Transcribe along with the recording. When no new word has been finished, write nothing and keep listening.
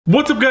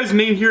What's up guys,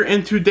 Nate here,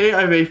 and today I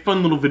have a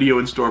fun little video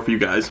in store for you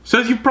guys. So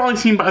as you've probably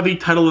seen by the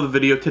title of the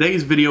video,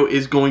 today's video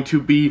is going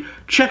to be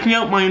checking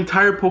out my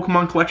entire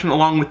Pokemon collection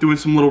along with doing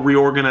some little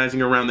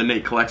reorganizing around the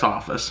Nate Collects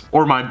office.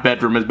 Or my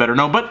bedroom is better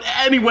known. But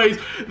anyways,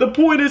 the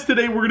point is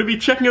today we're going to be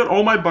checking out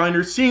all my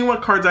binders, seeing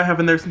what cards I have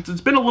in there since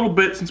it's been a little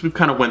bit since we've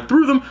kind of went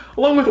through them,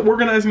 along with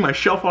organizing my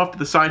shelf off to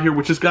the side here,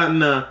 which has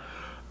gotten a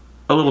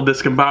little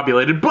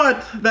discombobulated,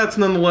 but that's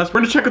nonetheless. We're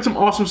gonna check out some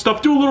awesome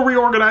stuff, do a little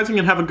reorganizing,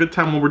 and have a good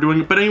time while we're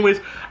doing it. But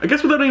anyways, I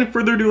guess without any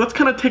further ado, let's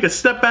kind of take a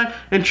step back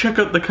and check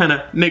out the kind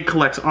of Nate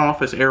Collects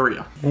office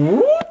area.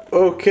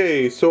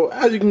 Okay, so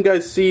as you can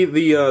guys see,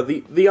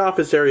 the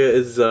office area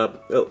is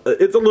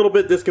it's a little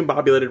bit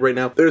discombobulated right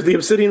now. There's the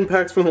obsidian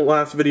packs from the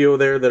last video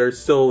there that are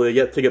still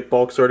yet to get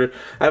bulk sorted.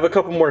 I have a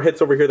couple more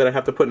hits over here that I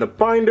have to put in a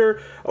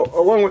binder,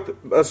 along with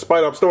a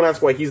Spidops. Don't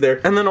ask why he's there.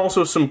 And then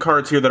also some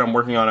cards here that I'm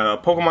working on a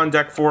Pokemon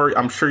deck for.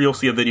 I'm sure you'll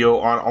see a video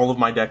on all of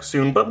my decks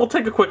soon, but we'll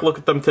take a quick look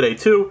at them today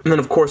too. And then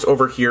of course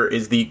over here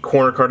is the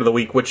corner card of the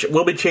week, which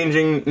will be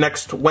changing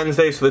next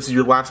Wednesday, so this is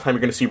your last time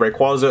you're going to see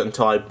Rayquaza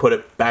until I put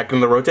it back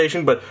in the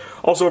rotation. But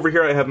also over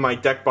here I have my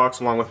deck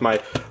box along with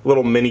my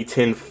little mini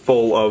tin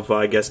full of,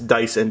 I guess,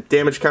 dice and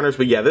damage counters.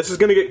 But yeah, this is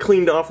going to get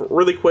cleaned off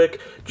really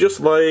quick, just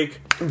like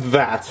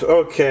that.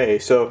 Okay,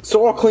 so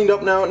all cleaned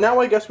up now.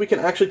 Now I guess we can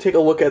actually take a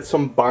look at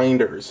some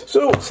binders.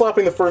 So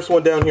slapping the first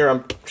one down here,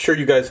 I'm sure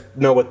you guys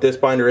know what this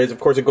binder is.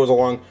 Of course it goes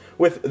along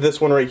with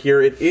this one right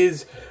here. It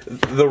is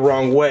the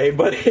wrong way,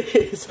 but it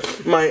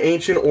is my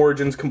Ancient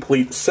Origins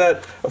complete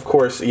set. Of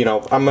course, you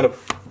know, I'm going to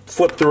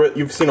flip through it.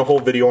 You've seen a whole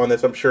video on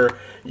this, I'm sure.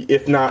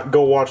 If not,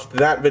 go watch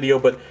that video.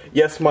 But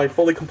yes, my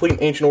fully complete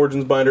Ancient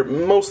Origins binder.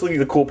 Mostly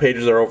the cool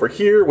pages are over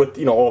here with,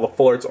 you know, all the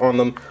full arts on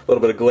them. A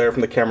little bit of glare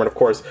from the camera. And of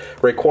course,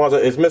 Rayquaza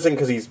is missing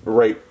because he's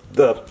right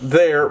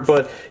there.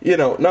 But, you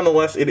know,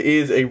 nonetheless, it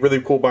is a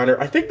really cool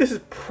binder. I think this is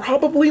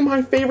probably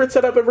my favorite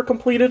set I've ever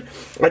completed.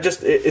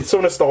 It's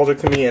so nostalgic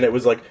to me, and it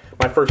was like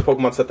my first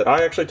Pokemon set that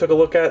I actually took a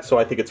look at. So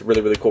I think it's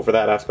really, really cool for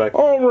that aspect.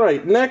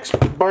 Alright, next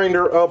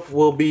binder up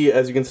will be,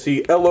 as you can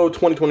see, LO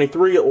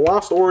 2023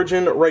 Lost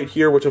Origin right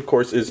here, which of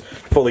course is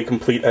fully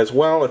complete as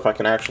well, if I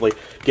can actually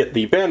get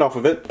the band off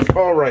of it.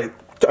 Alright,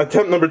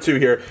 attempt number 2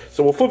 here.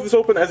 So we'll flip this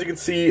open. As you can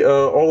see,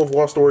 all of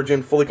Lost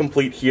Origin fully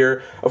complete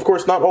here. Of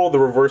course, not all of the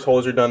reverse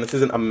holds are done. This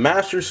isn't a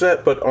master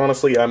set, but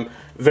honestly, I'm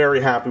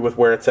very happy with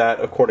where it's at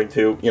according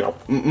to, you know,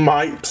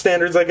 my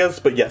standards, I guess.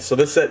 But yes, so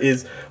this set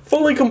is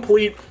fully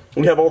complete.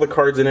 We have all the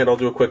cards in it. I'll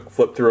do a quick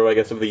flip through, I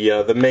guess, of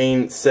the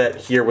main set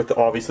here with,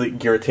 obviously,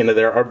 Giratina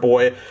there, our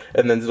boy,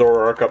 and then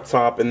Zoroark up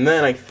top. And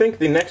then I think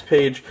the next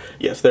page,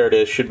 yes, there it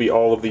is, should be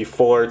all of the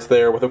full arts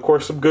there with, of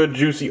course, some good,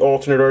 juicy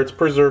alternate arts.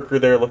 Berserker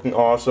there looking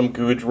awesome,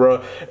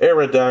 Gudra,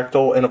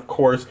 Aerodactyl, and, of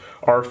course,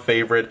 our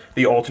favorite,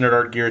 the alternate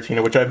art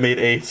Giratina, which I've made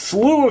a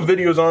slew of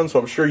videos on, so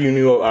I'm sure you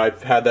knew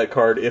I've had that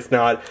card. If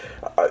not,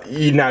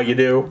 now you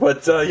do.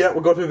 But yeah,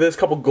 we'll go through this.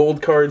 Couple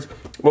gold cards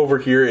over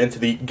here into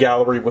the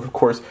gallery with, of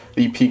course,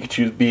 the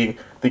Pikachus being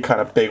the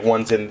kind of big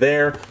ones in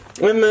there.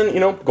 And then, you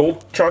know,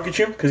 gold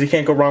Chonkychu, because you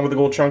can't go wrong with the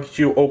gold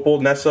Chonkychu,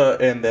 Opal, Nessa,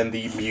 and then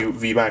the Mew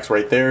VMAX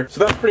right there.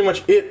 So that's pretty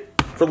much it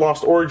for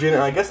Lost Origin.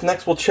 And I guess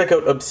next we'll check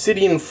out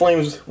Obsidian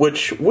Flames,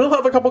 which will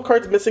have a couple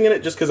cards missing in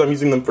it just because I'm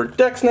using them for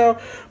decks now,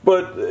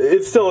 but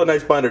it's still a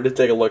nice binder to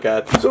take a look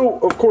at. So,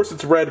 of course,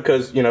 it's red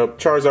because, you know,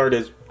 Charizard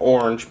is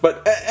orange.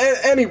 But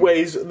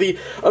anyways, the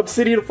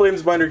Obsidian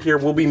Flames binder here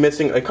will be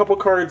missing a couple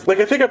cards. Like,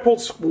 I think I pulled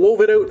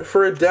Swolvet out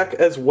for a deck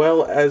as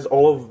well as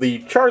all of the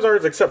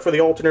Charizards except for the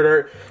alternate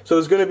art. So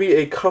there's going to be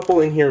a couple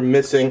in here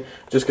missing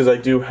just because I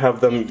do have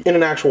them in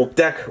an actual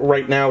deck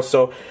right now.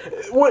 So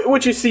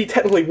what you see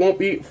technically won't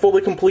be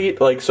fully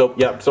complete. Like, so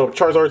yeah, so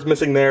Charizard's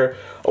missing there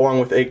along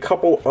with a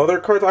couple other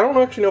cards. I don't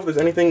actually know if there's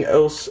anything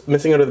else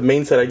missing out of the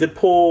main set. I did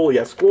pull,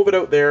 yeah, Swolvet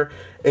out there.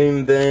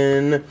 And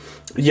then,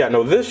 yeah,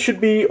 no, this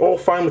should be all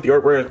fine with the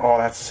artwork. Oh,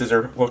 that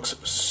scissor looks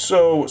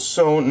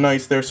so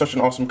nice there. Such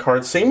an awesome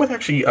card. Same with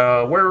actually,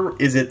 where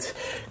is it?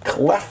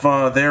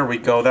 Cleffa. There we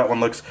go. That one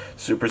looks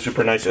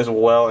super nice as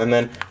well. And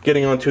then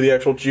getting onto the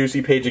actual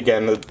juicy page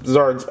again. The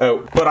Zard's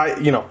out. But I,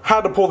 you know,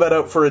 had to pull that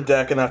out for a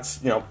deck, and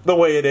that's, you know, the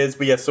way it is.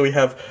 But yes, so we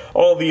have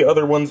all the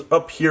other ones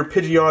up here.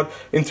 Pidgeot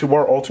into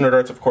our alternate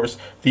arts. Of course,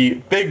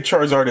 the big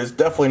Charizard is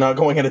definitely not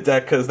going in a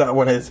deck because that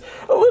one is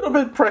a little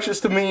bit precious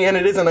to me, and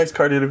it is a nice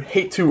card. I'd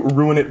hate to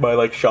ruin it by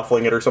like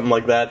shuffling it or something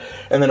like that.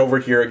 And then over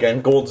here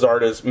again, Gold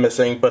Zard is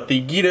missing, but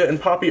the Gita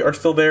and Poppy are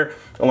still there,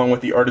 along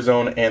with the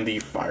Artizone and the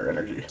Fire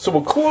Energy. So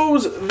we'll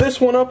close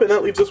this one up, and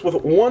that leaves us with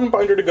one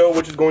binder to go,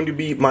 which is going to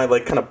be my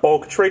like kind of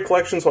bulk trade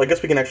collection. So I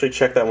guess we can actually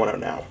check that one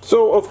out now.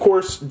 So of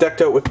course,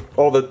 decked out with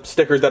all the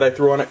stickers that I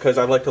threw on it because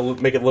I like to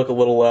make it look a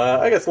little,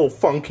 I guess, a little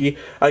funky,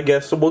 I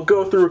guess. So we'll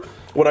go through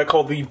what I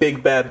call the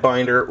big bad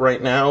binder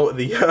right now.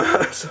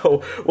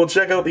 So we'll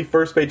check out the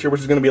first page here,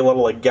 which is going to be a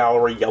little like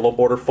gallery yellow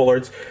border full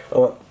arts,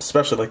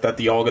 especially like that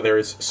Dialga there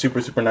is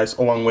super, super nice,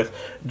 along with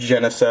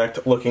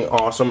Genesect looking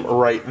awesome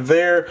right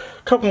there.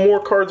 A couple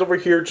more cards over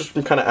here just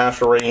from kind of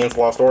Astral Radiance,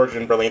 Lost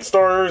Origin, Brilliant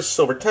Stars,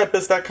 Silver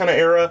Tempest, that kind of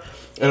era.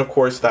 And of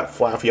course that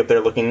Flaffy up there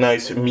looking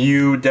nice.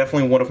 Mew,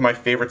 definitely one of my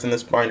favorites in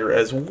this binder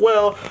as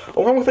well,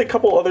 along with a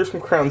couple others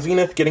from Crown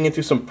Zenith, getting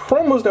into some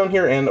promos down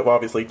here, and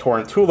obviously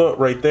Torrentula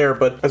right there.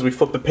 But as we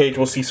flip the page,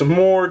 we'll see some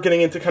more,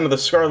 getting into kind of the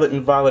Scarlet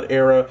and Violet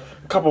era.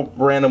 A couple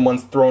random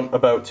ones thrown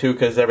about too,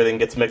 because everything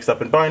gets mixed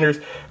up in binders.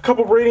 A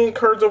couple Radiant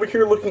cards over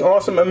here looking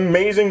awesome,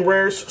 amazing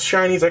rares,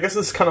 shinies. I guess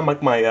this is kind of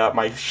like my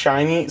my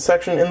shiny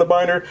section in the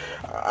binder.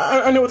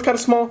 I know it's kind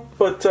of small,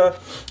 but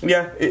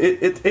yeah,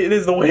 it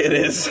is the way it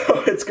is,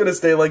 so it's gonna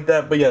stay like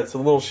that. But yeah, it's a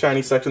little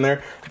shiny section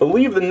there. I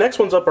believe the next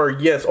ones up are,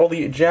 yes, all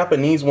the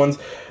Japanese ones.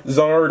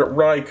 Zard,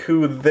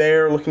 Raikou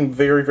there, looking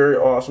very, very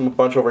awesome. A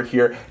bunch over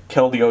here.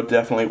 Keldeo,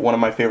 definitely one of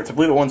my favorites. I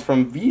believe the one's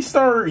from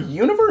V-Star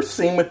Universe,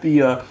 same with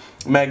the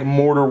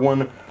Magmortar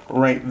one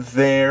right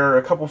there.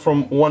 A couple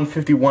from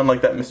 151,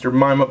 like that Mr.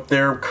 Mime up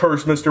there,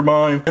 Curse Mr.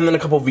 Mime, and then a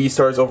couple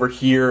V-Stars over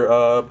here.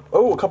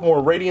 Oh, a couple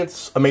more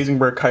Radiance, Amazing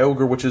Rare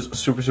Kyogre, which is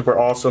super, super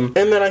awesome.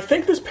 And then I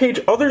think this page,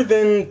 other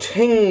than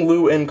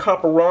Tinglu and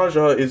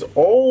Kaparaja, is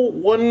all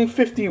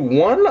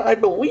 151, I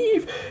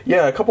believe.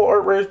 Yeah, a couple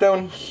art rares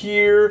down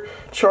here,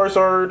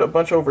 Charizard, a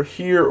bunch over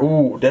here.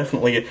 Ooh,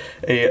 definitely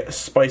a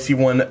spicy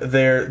one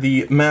there.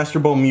 The Master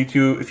Ball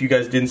Mewtwo, if you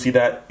guys didn't see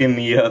that in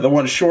the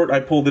one short, I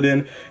pulled it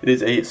in. It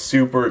is a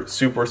super,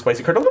 super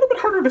spicy card. A little bit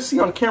harder to see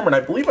on camera, and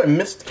I believe I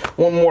missed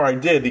one more. I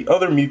did. The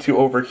other Mewtwo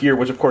over here,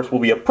 which of course will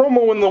be a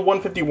promo in the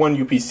 151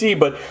 UPC,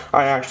 but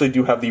I actually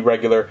do have the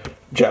regular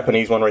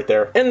Japanese one right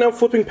there. And now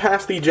flipping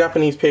past the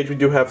Japanese page, we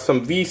do have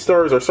some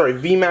V-Stars, or sorry,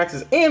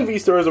 V-Maxes and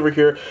V-Stars over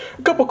here.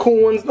 A couple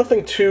cool ones,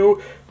 nothing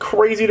too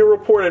crazy to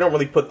report. I don't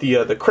really put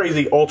the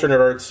crazy alternate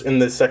arts in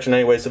this section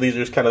anyway, so these are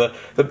just kind of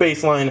the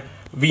baseline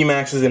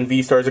V-Maxes and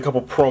V-Stars, a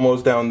couple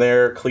promos down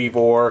there,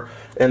 Cleavor,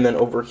 and then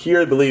over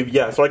here, I believe,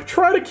 yeah, so I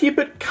try to keep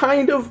it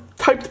kind of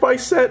typed by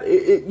set.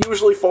 It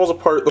usually falls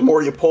apart the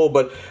more you pull,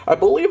 but I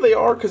believe they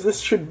are, because this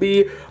should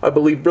be, I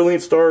believe,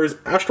 Brilliant Stars,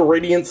 Astral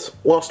Radiance,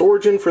 Lost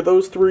Origin for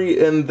those three,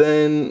 and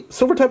then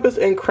Silver Tempest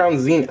and Crown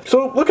Zenith.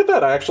 So look at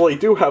that, I actually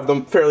do have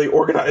them fairly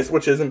organized,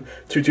 which isn't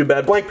too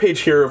bad. Blank page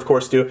here, of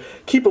course, to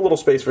keep a little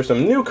space for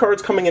some new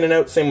cards coming in and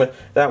out, same with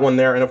that one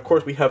there, and of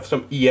course we have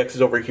some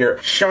EXs over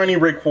here. Shiny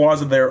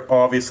Rayquaza there,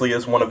 obviously,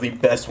 is one of the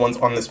best ones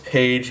on this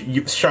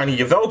page. Shiny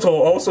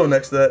Yveltal also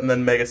next to that, and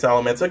then Mega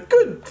Salamence. A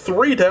good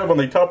three to have on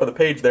the top of the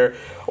page there,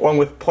 along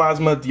with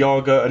Plasma,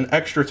 Dialga, an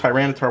extra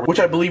Tyranitar, which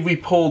I believe we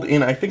pulled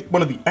in, I think,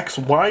 one of the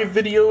XY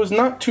videos.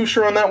 Not too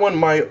sure on that one.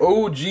 My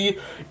OG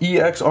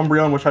EX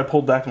Umbreon, which I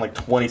pulled back in like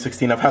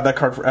 2016. I've had that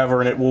card forever,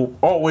 and it will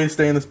always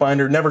stay in this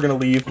binder, never gonna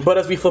leave. But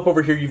as we flip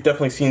over here, you've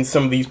definitely seen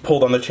some of these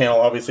pulled on the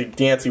channel. Obviously,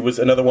 Dancy was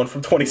another one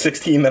from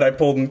 2016 that I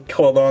pulled and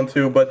held on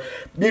to, but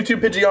Mewtwo,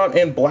 Pidgeot,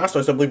 and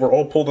Blastoise, I believe, were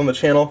all pulled on the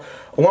channel,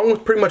 along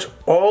with pretty much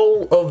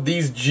all of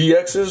these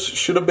GXs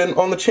should have been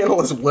on the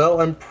channel as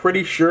well, I'm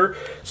pretty sure.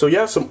 So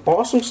yeah, some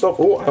awesome stuff.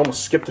 Oh, I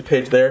almost skipped a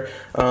page there.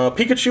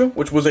 Pikachu,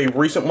 which was a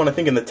recent one, I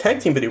think in the tag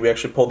team video we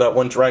actually pulled that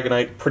one.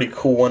 Dragonite, pretty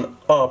cool one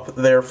up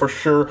there for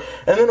sure.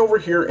 And then over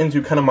here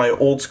into kind of my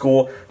old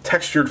school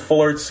textured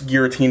full arts,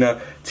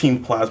 Giratina,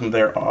 Team Plasma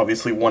there,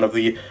 obviously one of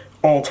the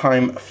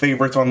all-time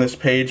favorites on this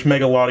page.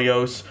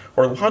 Megalodios,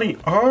 or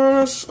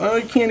Latios, I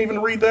can't even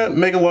read that.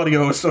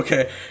 Megalodios,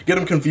 okay. Get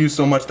them confused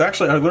so much.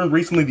 Actually, I learned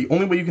recently the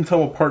only way you can tell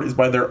them apart is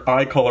by their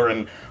eye color,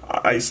 and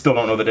I still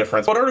don't know the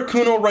difference. But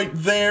Articuno right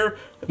there,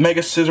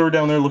 Mega Scissor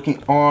down there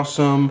looking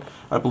awesome.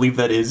 I believe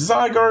that is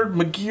Zygarde,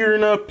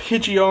 Magearna,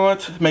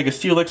 Pidgeot, Mega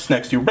Steelix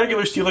next to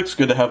regular Steelix.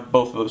 Good to have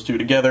both of those two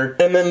together.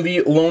 And then the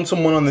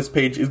lonesome one on this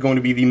page is going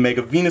to be the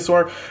Mega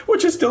Venusaur,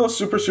 which is still a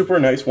super, super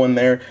nice one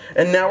there.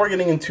 And now we're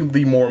getting into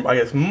the more, I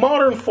guess,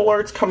 modern full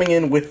arts, coming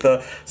in with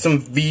some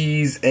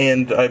V's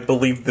and I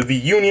believe the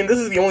V-Union. This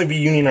is the only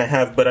V-Union I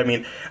have, but I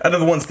mean, out of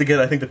the ones to get,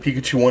 I think the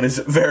Pikachu one is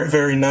very,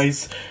 very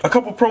nice. A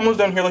couple promos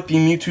down here like the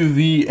Mewtwo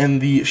V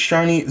and the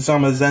Shiny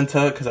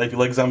Zamazenta, because I do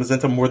like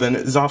Zamazenta more than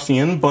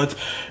Zacian, but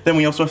then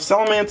we also have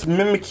Salamence,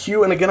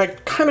 Mimikyu, and again, I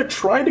kind of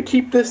tried to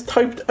keep this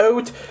typed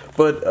out,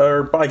 but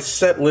or by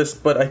set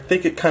list, but I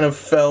think it kind of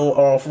fell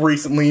off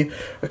recently.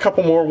 A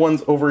couple more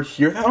ones over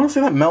here.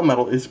 Honestly, that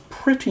Melmetal is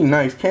pretty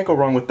nice. Can't go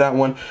wrong with that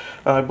one.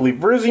 I believe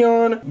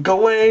Virizion,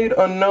 Gallade,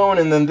 Unknown,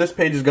 and then this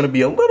page is going to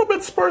be a little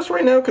bit sparse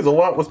right now because a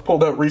lot was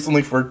pulled out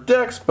recently for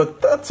Dex,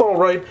 but that's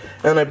alright.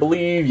 And I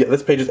believe, yeah,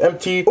 this page is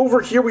empty.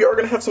 Over here, we are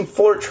going to have some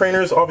full art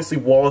trainers. Obviously,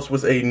 Wallace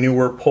was a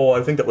newer pull.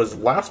 I think that was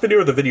last video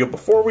or the video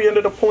before we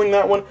ended up pulling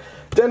that one.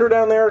 Dender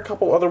down there, a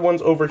couple other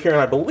ones over here,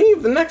 and I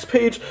believe the next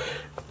page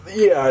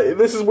yeah,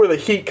 this is where the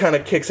heat kind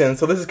of kicks in.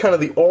 So this is kind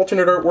of the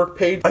alternate artwork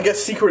page. I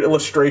guess secret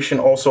illustration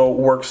also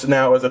works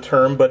now as a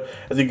term, but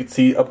as you can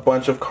see, a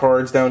bunch of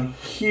cards down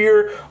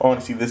here.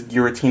 Honestly, this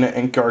Giratina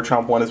and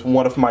Garchomp one is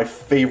one of my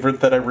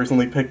favorite that I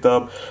recently picked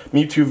up.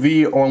 Mewtwo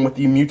V, along with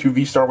the Mewtwo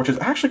V-Star, which is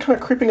actually kind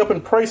of creeping up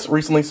in price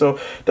recently, so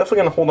definitely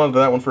going to hold on to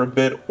that one for a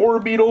bit.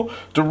 Orbeetle,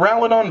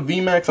 Duraludon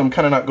VMAX, I'm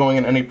kind of not going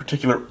in any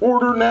particular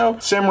order now.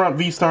 Samurott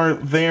V-Star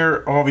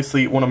there,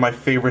 obviously one of my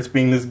favorites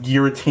being this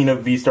Giratina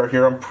V-Star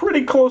here. I'm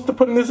pretty close to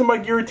putting this in my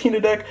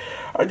Giratina deck.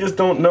 I just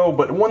don't know,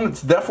 but one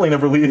that's definitely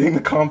never leaving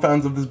the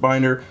compounds of this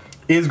binder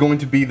is going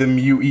to be the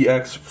Mew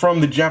EX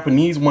from the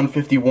Japanese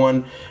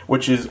 151,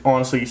 which is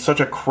honestly such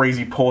a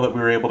crazy pull that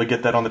we were able to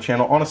get that on the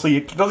channel. Honestly,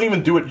 it doesn't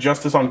even do it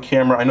justice on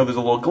camera. I know there's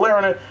a little glare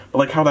on it, but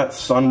like how that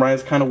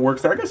sunrise kind of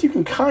works there. I guess you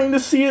can kind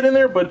of see it in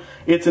there, but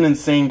it's an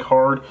insane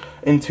card.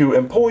 Into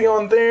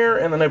Empoleon there,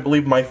 and then I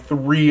believe my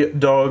 3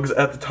 dogs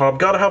at the top.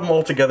 Gotta have them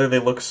all together. They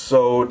look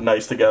so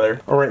nice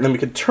together. Alright, and then we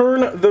can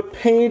turn the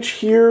page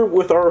here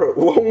with our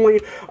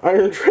lonely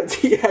Iron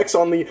Treads EX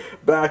on the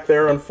back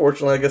there.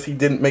 Unfortunately, I guess he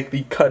didn't make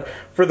the cut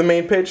for the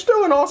main page.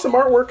 Still an awesome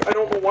artwork. I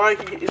don't know why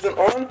he isn't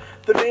on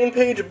the main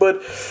page,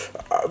 but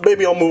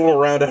maybe I'll move him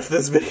around after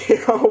this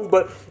video.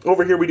 But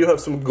over here we do have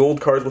some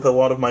gold cards with a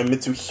lot of my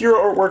Mitsuhiro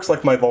artworks,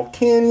 like my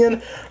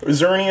Volcanion,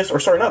 Xerneas,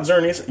 or sorry, not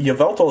Xerneas,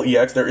 Yveltal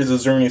EX. There is a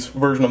Xerneas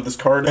version of this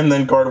card, and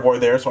then Gardevoir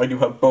there, so I do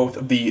have both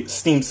of the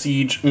Steam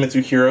Siege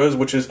Mitsuhiros,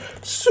 which is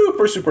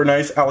super, super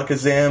nice.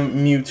 Alakazam,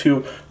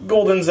 Mewtwo,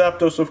 Golden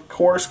Zapdos, of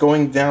course,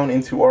 going down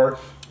into our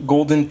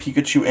Golden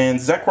Pikachu and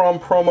Zekrom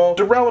promo,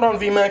 Duraludon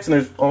VMAX, and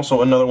there's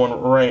also another one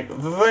right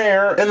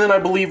there. And then I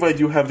believe I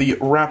do have the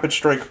Rapid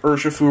Strike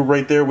Urshifu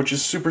right there, which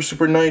is super,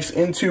 super nice.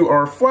 Into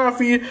our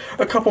Flaffy,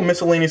 a couple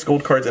miscellaneous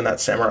gold cards, and that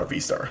Samurott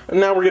V-Star. And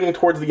now we're getting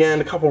towards the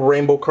end, a couple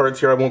rainbow cards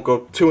here. I won't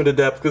go too into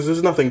depth because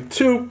there's nothing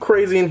too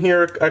crazy in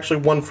here. Actually,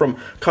 one from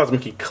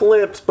Cosmic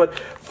Eclipse, but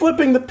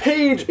flipping the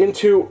page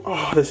into,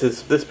 oh, this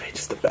page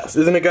is the best,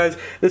 isn't it, guys?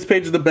 This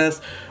page is the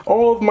best.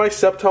 All of my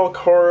Sceptile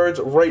cards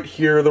right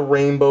here, the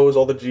rainbows,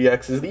 all the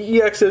GXs, the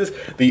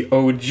EXs, the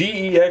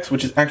OG EX,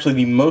 which is actually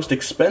the most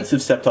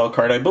expensive Sceptile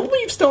card. I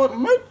believe still it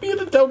might be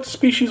the Doubt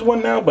Species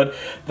one now, but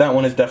that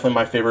one is definitely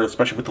my favorite,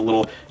 especially with the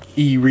little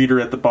e-reader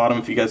at the bottom,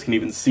 if you guys can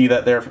even see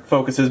that there if it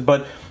focuses.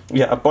 But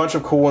yeah, a bunch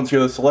of cool ones here.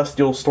 The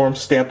Celestial Storm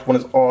stamped one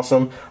is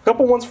awesome. A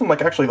couple ones from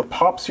like actually the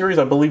Pop series.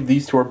 I believe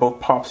these two are both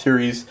Pop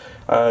series,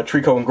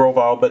 Trico and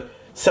Grovyle, but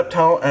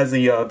Sceptile as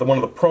the one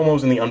of the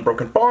promos in the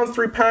Unbroken Bonds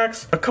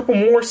 3-packs. A couple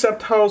more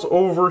Sceptiles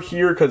over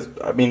here, because,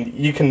 I mean,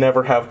 you can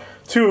never have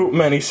too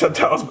many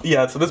Sceptiles. But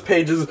yeah, so this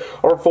page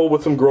are full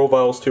with some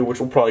Grovyles too, which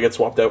will probably get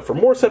swapped out for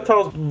more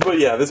Sceptiles. But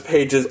yeah, this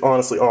page is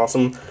honestly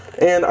awesome.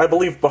 And I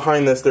believe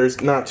behind this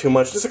there's not too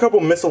much. Just a couple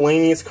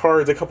miscellaneous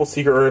cards, a couple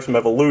Secret Rares, some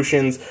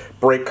Evolutions,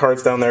 break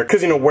cards down there.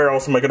 Because, you know, where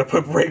else am I going to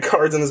put break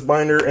cards in this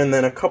binder? And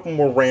then a couple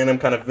more random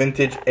kind of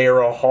vintage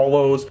era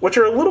holos, which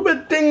are a little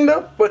bit dinged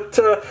up, but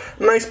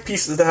nice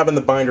pieces to have in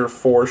the binder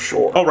for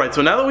sure. Alright,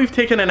 so now that we've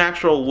taken an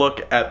actual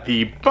look at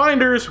the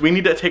binders, we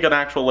need to take an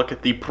actual look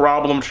at the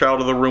problem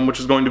child of the room,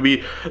 which is going to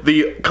be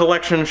the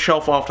collection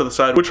shelf off to the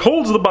side, which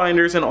holds the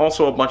binders and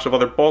also a bunch of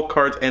other bulk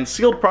cards and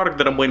sealed product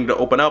that I'm waiting to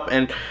open up,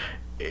 and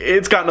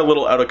it's gotten a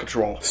little out of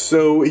control.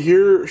 So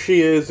here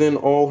she is in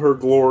all her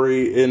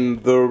glory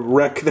in the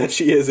wreck that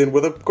she is in,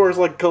 with of course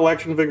like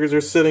collection figures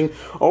are sitting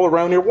all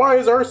around here. Why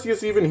is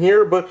Arceus even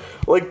here? But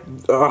like,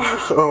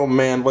 oh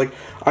man, like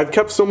I've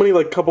kept so many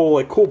like couple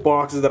like cool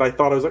boxes that I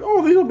thought I was like,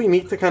 oh, these will be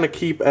neat to kind of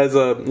keep as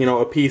a, you know,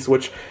 a piece,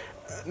 which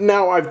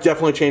now I've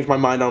definitely changed my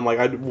mind on, like,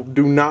 I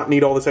do not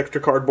need all this extra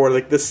cardboard.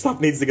 Like, this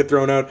stuff needs to get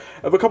thrown out.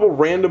 I have a couple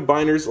random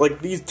binders,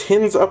 like these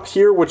tins up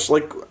here, which,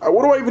 like,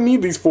 what do I even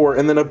need these for?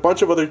 And then a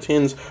bunch of other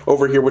tins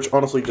over here, which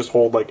honestly just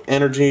hold, like,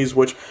 energies,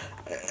 which,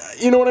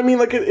 you know what I mean?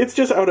 Like, it's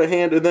just out of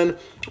hand. And then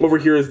over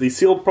here is the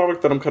sealed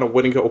product that I'm kind of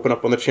waiting to open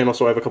up on the channel,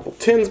 so I have a couple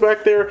tins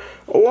back there,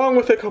 along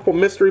with a couple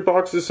mystery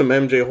boxes, some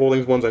MJ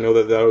Holdings ones. I know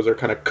that those are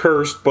kind of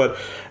cursed, but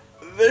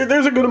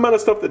there's a good amount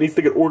of stuff that needs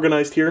to get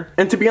organized here.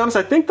 And to be honest,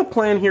 I think the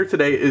plan here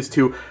today is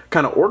to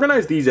kind of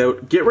organize these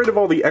out, get rid of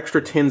all the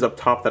extra tins up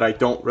top that I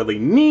don't really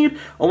need,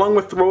 along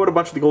with throw out a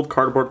bunch of the old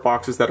cardboard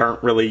boxes that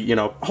aren't really, you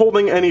know,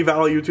 holding any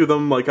value to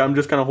them. Like, I'm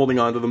just kind of holding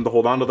on to them to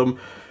hold on to them.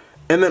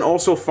 And then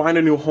also find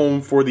a new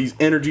home for these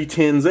energy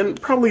tins,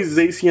 and probably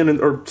Zacian,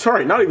 and, or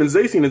sorry, not even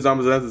Zacian and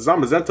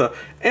Zamazenta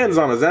and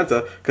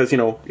Zamazenta, because, you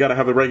know, you gotta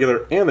have the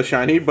regular and the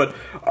shiny. But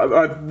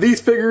these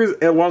figures,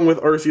 along with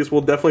Arceus,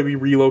 will definitely be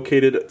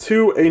relocated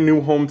to a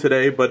new home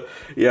today. But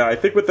yeah, I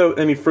think without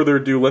any further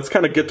ado, let's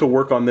kind of get to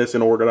work on this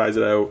and organize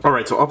it out.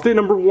 Alright, so update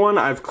number 1,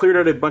 I've cleared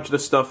out a bunch of the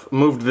stuff,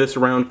 moved this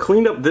around,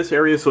 cleaned up this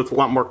area so it's a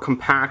lot more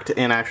compact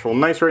and actual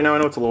nice right now. I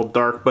know it's a little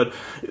dark, but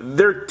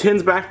there are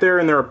tins back there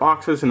and there are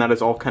boxes, and that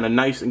is all kind of nice.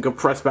 nice and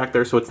compressed back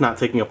there so it's not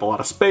taking up a lot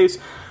of space.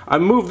 I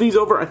moved these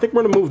over. I think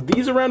we're going to move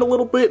these around a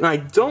little bit, and I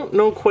don't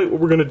know quite what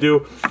we're going to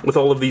do with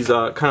all of these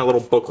kind of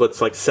little booklets,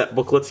 like set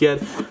booklets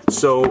yet.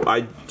 So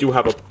I do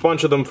have a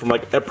bunch of them from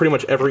like pretty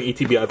much every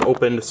ETB I've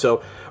opened,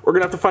 so we're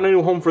going to have to find a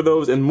new home for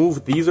those and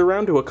move these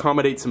around to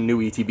accommodate some new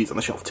ETBs on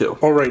the shelf too.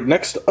 Alright,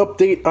 next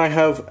update, I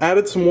have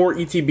added some more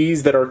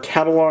ETBs that are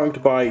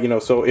cataloged by, you know,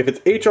 so if it's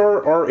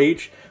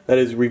HRRH, that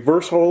is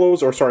reverse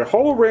holos, or sorry,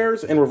 holo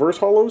rares and reverse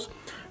holos.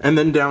 And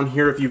then down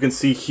here, if you can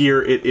see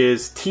here, it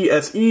is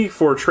TSE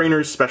for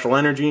Trainers Special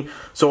Energy.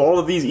 So all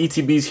of these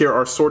ETBs here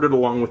are sorted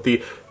along with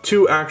the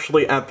two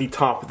actually at the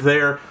top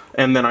there.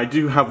 And then I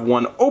do have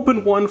one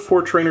open one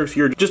for trainers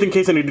here, just in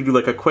case I need to do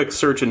like a quick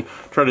search and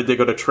try to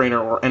dig out a trainer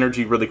or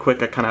energy really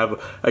quick. I kind of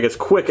have, I guess,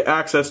 quick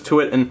access to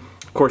it, and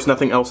of course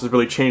nothing else has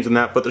really changed in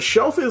that, but the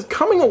shelf is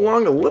coming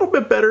along a little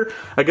bit better.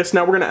 I guess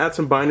now we're going to add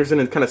some binders in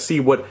and kind of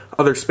see what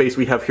other space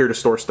we have here to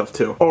store stuff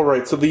too.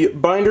 Alright, so the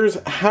binders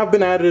have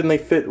been added and they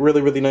fit really,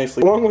 really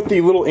nicely. Along with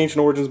the little Ancient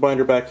Origins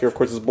binder back here, of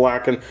course it's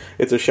black and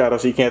it's a shadow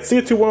so you can't see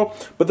it too well,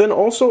 but then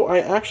also I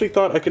actually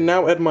thought I could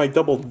now add my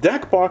double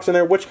deck box in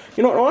there, which,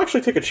 you know, I'll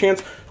actually take a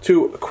chance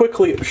to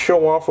quickly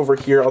show off over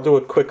here. I'll do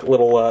a quick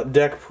little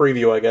deck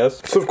preview, I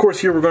guess. So of course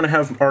here we're going to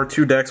have our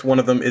two decks. One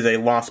of them is a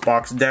Lost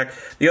Box deck.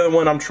 The other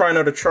one I'm trying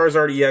out a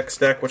Charizard EX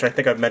deck, which I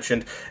think I've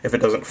mentioned if it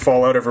doesn't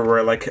fall out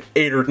everywhere like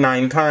 8 or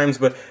 9 times,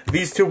 but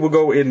these two will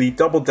go in the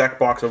double deck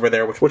box over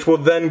there, which will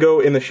then go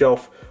in the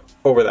shelf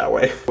over that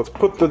way. Let's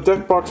put the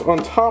deck box on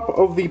top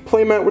of the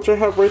playmat, which I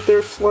have right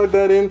there, slide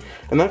that in,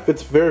 and that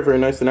fits very, very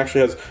nice and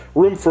actually has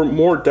room for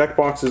more deck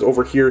boxes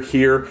over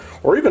here,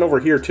 or even over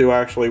here too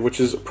actually, which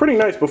is pretty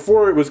nice.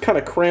 Before it was kind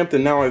of cramped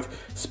and now I've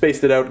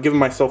spaced it out, giving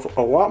myself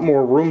a lot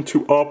more room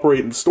to operate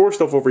and store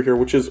stuff over here,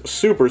 which is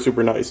super,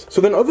 super nice.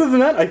 So then other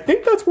than that, I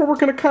think that's where we're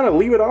going to kind of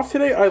leave it off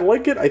today. I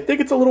like it. I think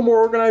it's a little more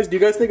organized. Do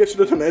you guys think I should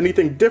have done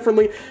anything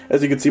differently?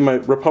 As you can see, my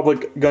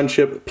Republic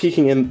gunship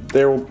peeking in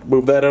there. We'll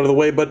move that out of the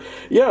way, but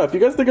yeah, if you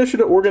guys think I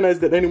should have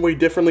organized it any way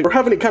differently, or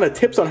have any kind of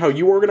tips on how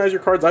you organize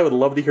your cards, I would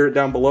love to hear it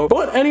down below.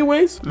 But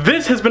anyways,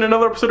 this has been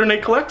another episode of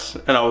Nate Collects,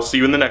 and I will see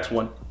you in the next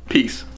one. Peace.